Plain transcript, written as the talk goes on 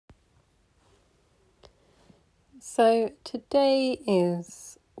So today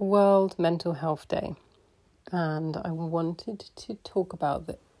is World Mental Health Day, and I wanted to talk about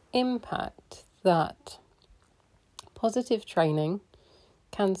the impact that positive training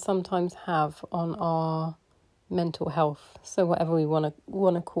can sometimes have on our mental health. So whatever we want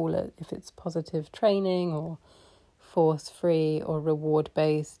to call it, if it's positive training or force-free or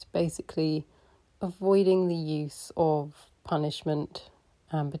reward-based, basically avoiding the use of punishment,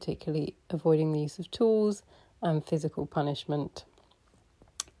 and particularly avoiding the use of tools and physical punishment,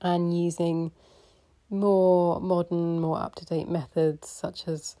 and using more modern, more up-to-date methods such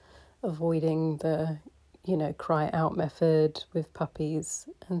as avoiding the, cry out method with puppies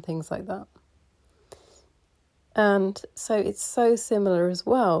and things like that. And so it's so similar as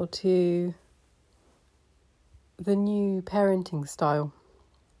well to the new parenting style.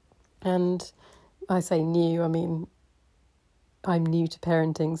 And I say new, I mean, I'm new to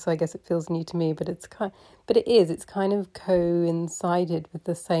parenting, so I guess it feels new to me, but it's kind of coincided with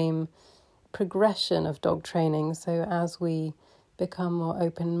the same progression of dog training. So as we become more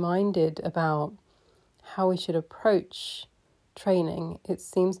open-minded about how we should approach training, it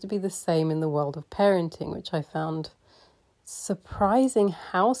seems to be the same in the world of parenting, which I found surprising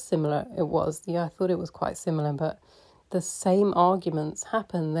how similar it was. Yeah, I thought it was quite similar, but the same arguments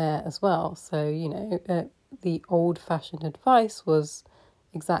happen there as well. So, the old-fashioned advice was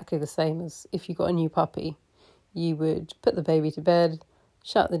exactly the same as if you got a new puppy. You would put the baby to bed,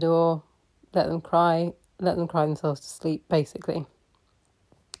 shut the door, let them cry themselves to sleep, basically.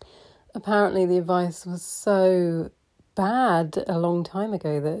 Apparently the advice was so bad a long time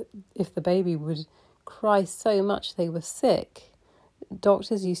ago that if the baby would cry so much they were sick,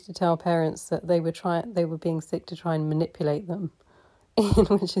 doctors used to tell parents that they were being sick to try and manipulate them,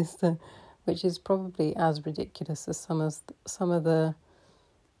 which is probably as ridiculous as some of the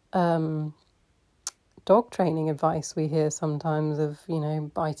dog training advice we hear sometimes of,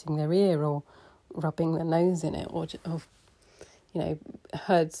 biting their ear or rubbing their nose in it, or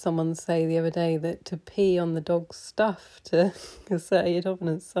heard someone say the other day that to pee on the dog's stuff to assert your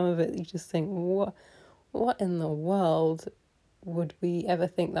dominance. Some of it you just think, what in the world would we ever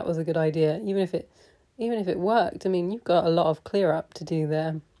think that was a good idea? Even if it worked, I mean, you've got a lot of clear up to do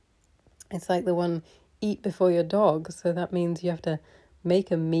there. It's like the one, eat before your dog. So that means you have to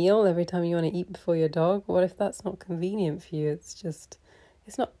make a meal every time you want to eat before your dog. What if that's not convenient for you? It's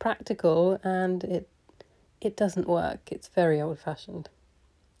not practical, and it doesn't work. It's very old-fashioned.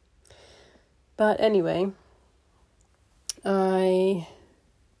 But anyway, I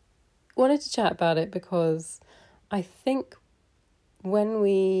wanted to chat about it because I think when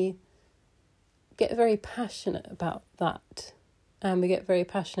we get very passionate about that, and we get very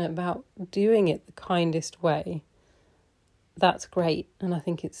passionate about doing it the kindest way, that's great. And I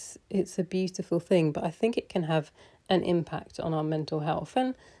think it's a beautiful thing, but I think it can have an impact on our mental health.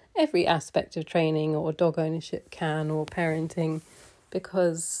 And every aspect of training or dog ownership can, or parenting,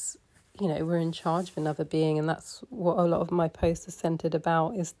 because, we're in charge of another being. And that's what a lot of my posts are centered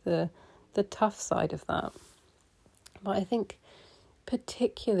about, is the tough side of that. But I think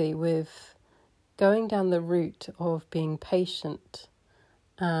particularly with going down the route of being patient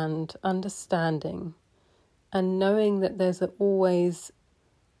and understanding and knowing that there's always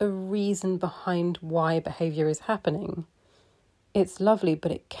a reason behind why behaviour is happening, it's lovely,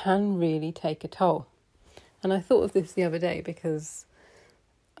 but it can really take a toll. And I thought of this the other day because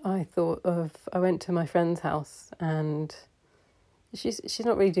I went to my friend's house, and she's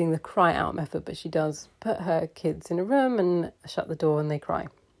not really doing the cry out method, but she does put her kids in a room and shut the door, and they cry.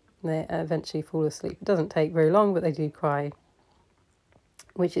 They eventually fall asleep. It doesn't take very long, but they do cry,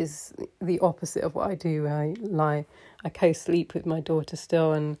 which is the opposite of what I do. I co-sleep with my daughter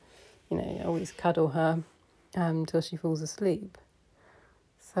still, and I always cuddle her till she falls asleep.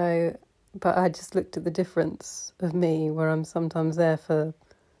 So, but I just looked at the difference of me, where I'm sometimes there for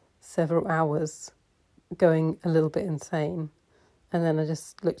several hours going a little bit insane, and then I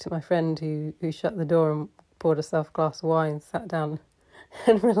just looked at my friend who shut the door and poured herself a glass of wine, sat down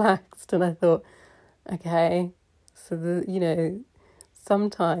and relaxed. And I thought, okay, so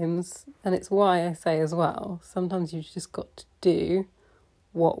sometimes, and it's why I say as well, sometimes you've just got to do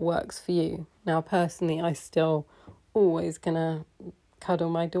what works for you. Now, personally, I still always gonna cuddle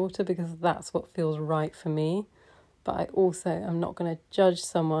my daughter because that's what feels right for me. But I also am not going to judge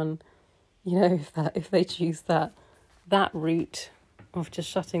someone, if they choose that route of just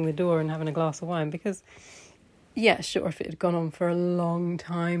shutting the door and having a glass of wine. Because, yeah, sure, if it had gone on for a long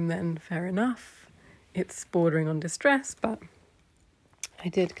time, then fair enough. It's bordering on distress, but I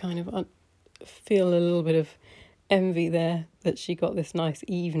did kind of feel a little bit of envy there that she got this nice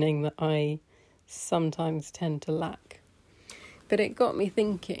evening that I sometimes tend to lack. But it got me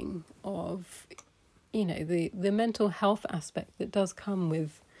thinking of, the mental health aspect that does come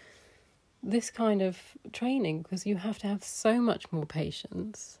with this kind of training, because you have to have so much more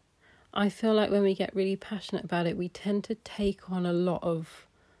patience. I feel like when we get really passionate about it, we tend to take on a lot of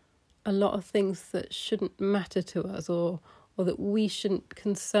things that shouldn't matter to us, or that we shouldn't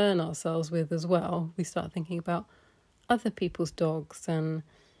concern ourselves with as well. We start thinking about other people's dogs and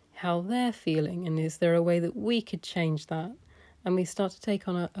how they're feeling, and is there a way that we could change that? And we start to take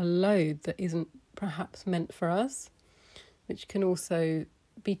on a load that isn't perhaps meant for us, which can also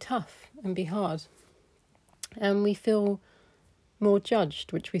be tough and be hard. And we feel more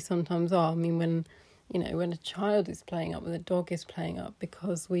judged, which we sometimes are. I mean, when a child is playing up, when a dog is playing up,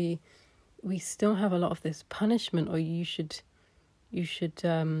 because we still have a lot of this punishment, or you should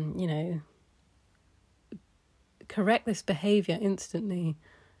correct this behaviour instantly.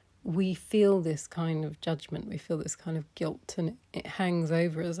 We feel this kind of judgment, we feel this kind of guilt, and it hangs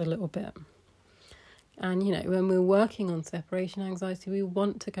over us a little bit. And, when we're working on separation anxiety, we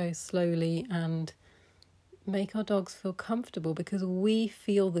want to go slowly and make our dogs feel comfortable, because we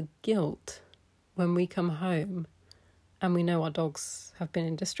feel the guilt when we come home and we know our dogs have been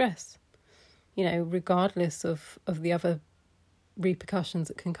in distress. Regardless of the other repercussions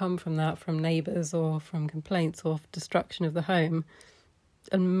that can come from that, from neighbours or from complaints or destruction of the home.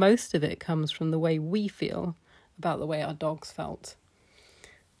 And most of it comes from the way we feel about the way our dogs felt.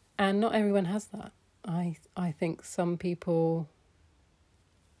 And not everyone has that. I think some people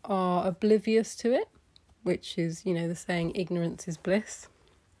are oblivious to it, which is, the saying, ignorance is bliss.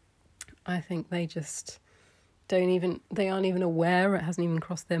 I think they just they aren't even aware, it hasn't even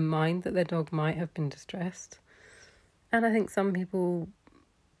crossed their mind that their dog might have been distressed. And I think some people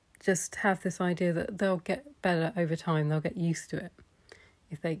just have this idea that they'll get better over time, they'll get used to it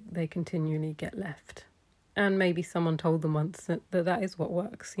if they continually get left. And maybe someone told them once that is what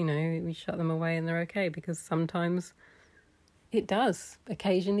works, we shut them away and they're okay, because sometimes it does.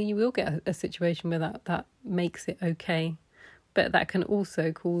 Occasionally you will get a situation where that makes it okay, but that can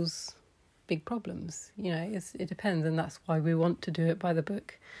also cause big problems. It depends, and that's why we want to do it by the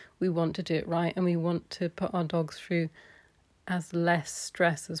book. We want to do it right, and we want to put our dogs through as less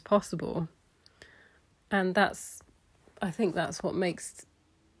stress as possible. And I think that's what makes,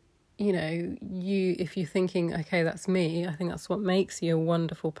 if you're thinking, okay, that's me, I think that's what makes you a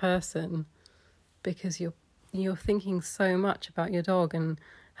wonderful person, because you're thinking so much about your dog and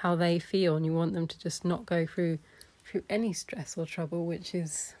how they feel, and you want them to just not go through any stress or trouble, which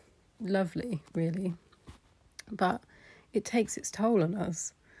is lovely, really. But it takes its toll on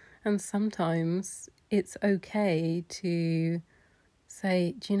us, and sometimes it's okay to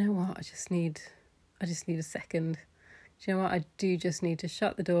say, do you know what, I just need a second. Do you know what, I do just need to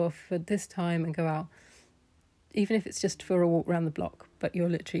shut the door for this time and go out, even if it's just for a walk around the block, but you're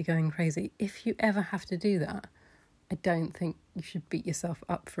literally going crazy. If you ever have to do that, I don't think you should beat yourself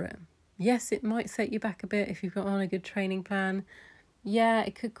up for it. Yes, it might set you back a bit if you've got on a good training plan. Yeah,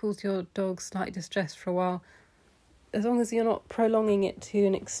 it could cause your dog slight distress for a while. As long as you're not prolonging it to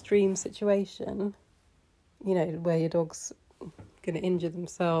an extreme situation, where your dog's going to injure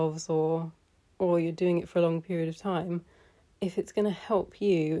themselves or you're doing it for a long period of time, if it's going to help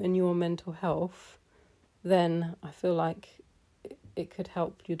you and your mental health, then I feel like it could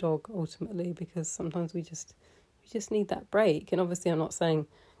help your dog ultimately, because sometimes we just need that break. And obviously I'm not saying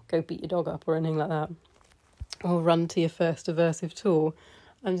go beat your dog up or anything like that, or run to your first aversive tool.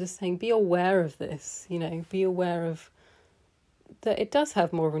 I'm just saying be aware of this, be aware of that it does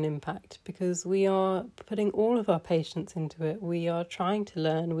have more of an impact, because we are putting all of our patience into it. We are trying to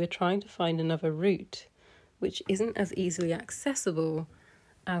learn, we're trying to find another route, which isn't as easily accessible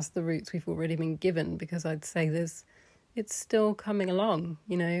as the routes we've already been given, because I'd say it's still coming along,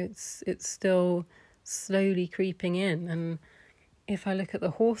 it's still slowly creeping in. And if I look at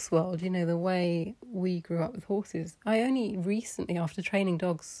the horse world, the way we grew up with horses, I only recently, after training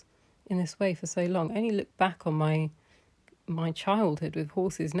dogs in this way for so long, I only look back on my childhood with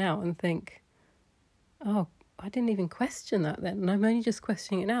horses now and think, oh, I didn't even question that then, and I'm only just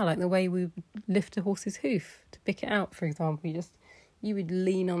questioning it now, like the way we would lift a horse's hoof to pick it out, for example. You would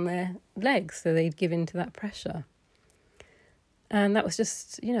lean on their legs so they'd give in to that pressure. And that was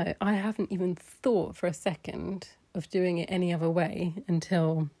just, I haven't even thought for a second of doing it any other way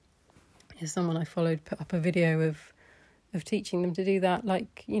until someone I followed put up a video of teaching them to do that,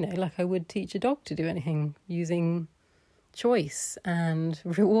 like I would teach a dog to do anything, using choice and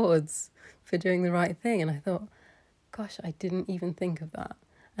rewards for doing the right thing. And I thought, gosh, I didn't even think of that.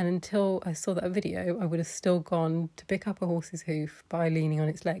 And until I saw that video, I would have still gone to pick up a horse's hoof by leaning on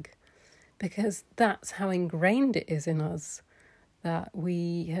its leg, because that's how ingrained it is in us, that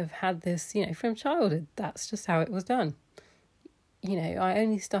we have had this, from childhood. That's just how it was done. I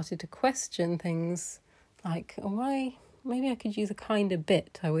only started to question things like, why, maybe I could use a kinder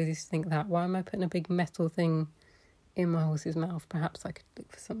bit. I always used to think that. Why am I putting a big metal thing in my horse's mouth? Perhaps I could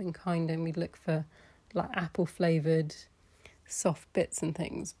look for something kinder, and we'd look for like apple flavoured soft bits and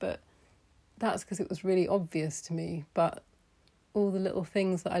things. But that's because it was really obvious to me. But all the little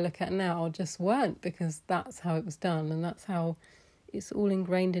things that I look at now just weren't, because that's how it was done, and that's how it's all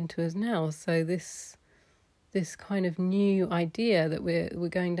ingrained into us now. So this kind of new idea that we're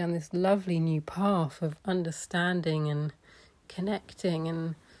going down this lovely new path of understanding and connecting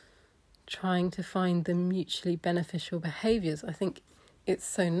and trying to find the mutually beneficial behaviours. I think it's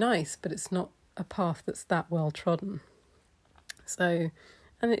so nice, but it's not a path that's that well trodden. So,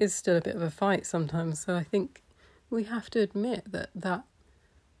 and it is still a bit of a fight sometimes. So I think we have to admit that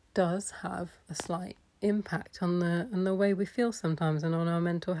does have a slight impact on the way we feel sometimes, and on our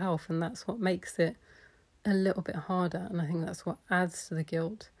mental health, and that's what makes it a little bit harder. And I think that's what adds to the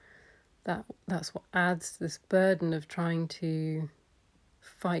guilt. That's what adds to this burden of trying to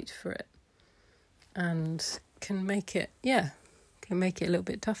fight for it, and can make it a little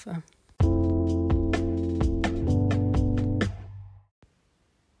bit tougher.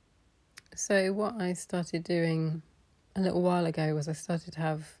 So what I started doing a little while ago was I started to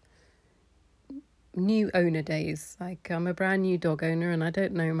have new owner days. Like, I'm a brand new dog owner and I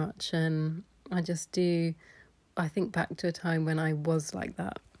don't know much, and I think back to a time when I was like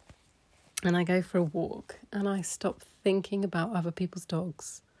that. And I go for a walk and I stop thinking about other people's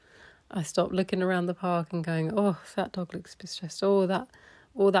dogs. I stop looking around the park and going, oh, that dog looks a bit stressed. Oh,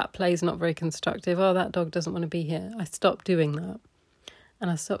 that play's not very constructive. Oh, that dog doesn't want to be here. I stopped doing that. And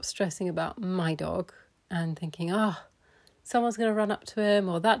I stopped stressing about my dog and thinking, someone's going to run up to him,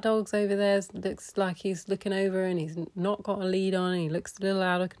 or that dog's over there, looks like he's looking over and he's not got a lead on and he looks a little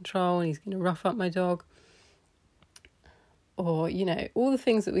out of control and he's going to rough up my dog. Or, all the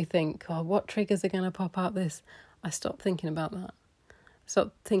things that we think, what triggers are going to pop out this? I stopped thinking about that.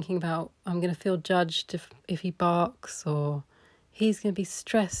 Stop thinking about, I'm going to feel judged if he barks, or he's going to be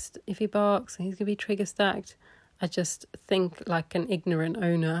stressed if he barks and he's going to be trigger stacked. I just think like an ignorant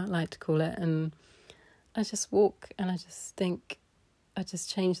owner, I like to call it, and I just walk and I just think, I just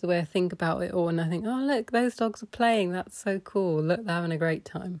change the way I think about it all, and I think, oh look, those dogs are playing, that's so cool, look, they're having a great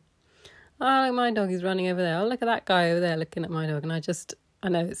time. Oh, look, my dog is running over there. Oh, look at that guy over there looking at my dog. And I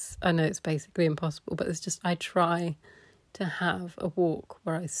know it's basically impossible, but it's just, I try to have a walk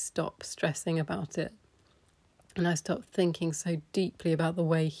where I stop stressing about it, and I stop thinking so deeply about the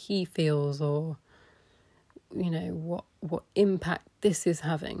way he feels, or what impact this is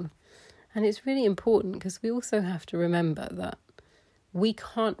having. And it's really important, because we also have to remember that we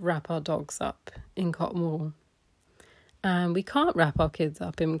can't wrap our dogs up in cotton wool, and we can't wrap our kids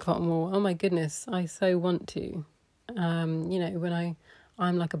up in cotton wool. Oh my goodness, I so want to. When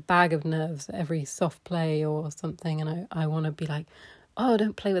I'm like a bag of nerves at every soft play or something, and I want to be like, oh,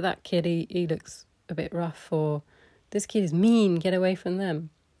 don't play with that kid, he looks a bit rough, or this kid is mean, get away from them.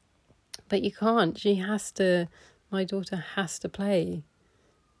 But you can't. My daughter has to play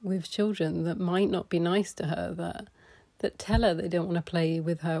with children that might not be nice to her, that tell her they don't want to play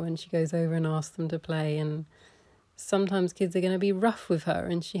with her when she goes over and asks them to play. And sometimes kids are going to be rough with her,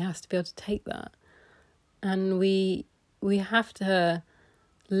 and she has to be able to take that. And we have to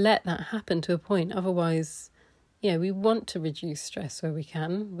let that happen to a point. Otherwise, we want to reduce stress where we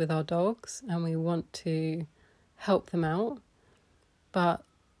can with our dogs, and we want to help them out. But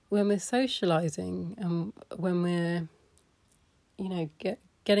when we're socialising and when we're,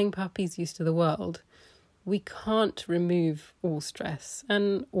 getting puppies used to the world, we can't remove all stress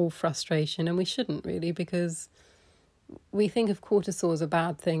and all frustration, and we shouldn't really, because we think of cortisol as a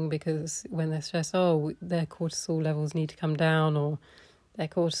bad thing, because when they're stressed, their cortisol levels need to come down, or their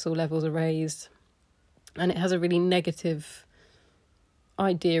cortisol levels are raised, and it has a really negative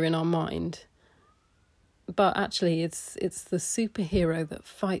idea in our mind. But actually, it's the superhero that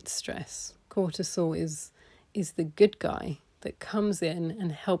fights stress. Cortisol is the good guy that comes in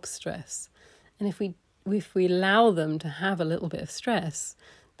and helps stress. And if we allow them to have a little bit of stress,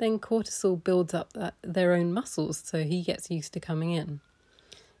 then cortisol builds up their own muscles, so he gets used to coming in.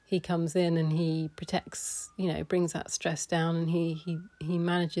 He comes in and he protects, brings that stress down, and he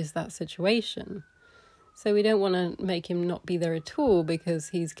manages that situation. So we don't want to make him not be there at all, because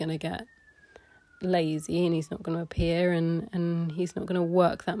he's going to get lazy and he's not going to appear, and he's not going to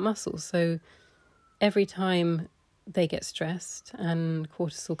work that muscle. So every time they get stressed and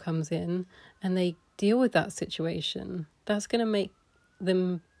cortisol comes in and they deal with that situation, that's going to make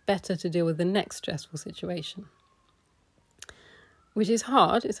them better to deal with the next stressful situation. Which is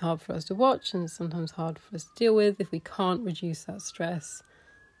hard. It's hard for us to watch and sometimes hard for us to deal with if we can't reduce that stress.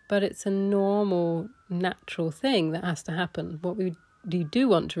 But it's a normal, natural thing that has to happen. What we do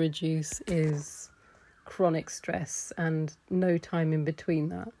want to reduce is chronic stress and no time in between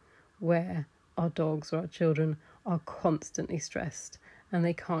that, where our dogs or our children are constantly stressed and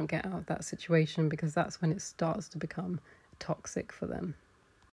they can't get out of that situation, because that's when it starts to become toxic for them.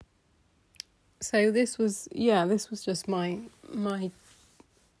 So this was just my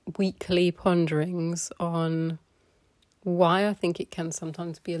weekly ponderings on why I think it can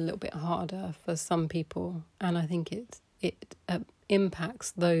sometimes be a little bit harder for some people, and I think it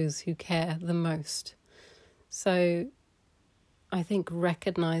impacts those who care the most. So I think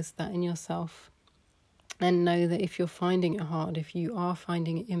recognise that in yourself and know that if you're finding it hard, if you are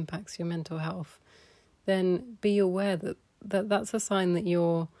finding it impacts your mental health, then be aware that that's a sign that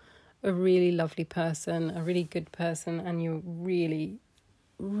you're a really lovely person, a really good person, and you really,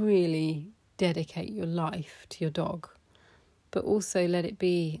 really dedicate your life to your dog. But also let it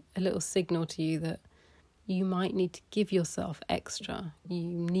be a little signal to you that you might need to give yourself extra. You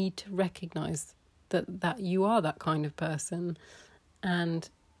need to recognise that you are that kind of person, and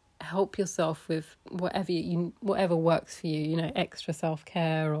help yourself with whatever works for you, extra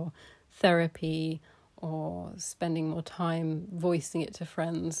self-care or therapy or spending more time voicing it to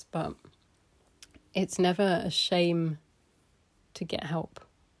friends. But it's never a shame to get help.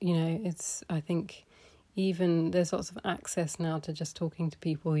 I think even there's lots of access now to just talking to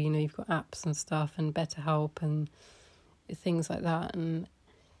people. You've got apps and stuff and BetterHelp and things like that, and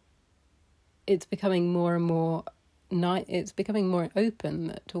it's becoming more and more it's becoming more open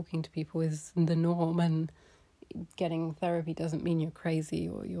that talking to people is the norm, and getting therapy doesn't mean you're crazy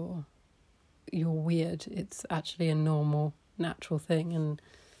or you're weird. It's actually a normal, natural thing. And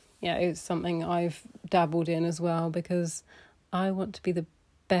it's something I've dabbled in as well, because I want to be the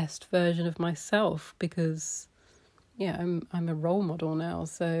best version of myself, because I'm a role model now.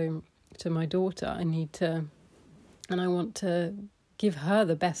 So to my daughter, I want to give her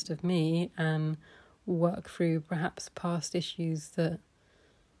the best of me and work through perhaps past issues that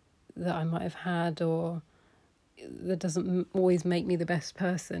I might have had, or that doesn't always make me the best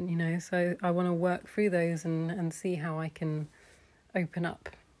person, so I want to work through those and see how I can open up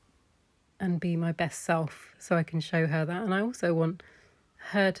and be my best self, so I can show her that. And I also want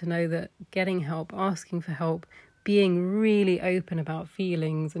her to know that getting help, asking for help, being really open about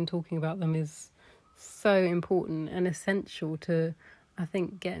feelings and talking about them is so important and essential to, I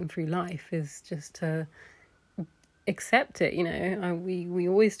think, getting through life, is just to accept it. We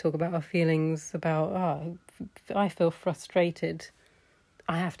always talk about our feelings, about I feel frustrated,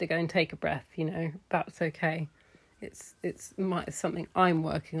 I have to go and take a breath. That's okay. It's something I'm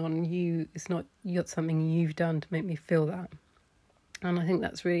working on. It's not something you've done to make me feel that. And I think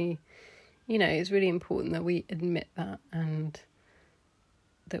that's really, it's really important that we admit that, and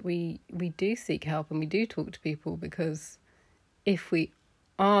that we do seek help and we do talk to people, because if we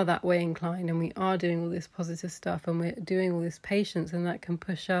are that way inclined and we are doing all this positive stuff and we're doing all this patience, and that can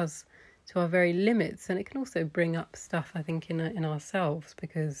push us to our very limits, and it can also bring up stuff, I think, in ourselves,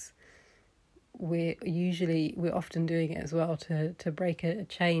 because we're often doing it as well to break a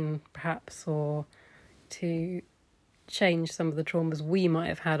chain perhaps, or to change some of the traumas we might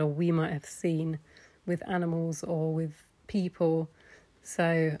have had or we might have seen with animals or with people.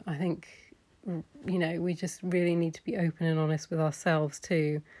 So I think we just really need to be open and honest with ourselves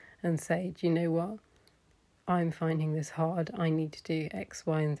too, and say, do you know what, I'm finding this hard, I need to do X,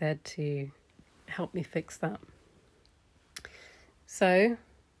 Y and Z to help me fix that. So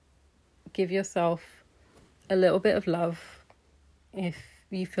give yourself a little bit of love if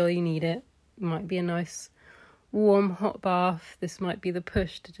you feel you need it. It might be a nice warm hot bath. This might be the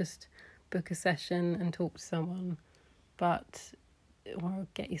push to just book a session and talk to someone, or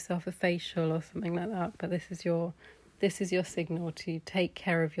get yourself a facial or something like that. But this is your signal to take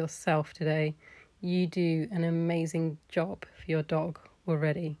care of yourself today. You do an amazing job for your dog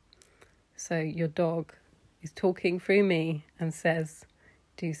already. So your dog is talking through me and says,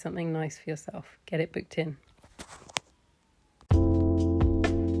 do something nice for yourself. Get it booked in.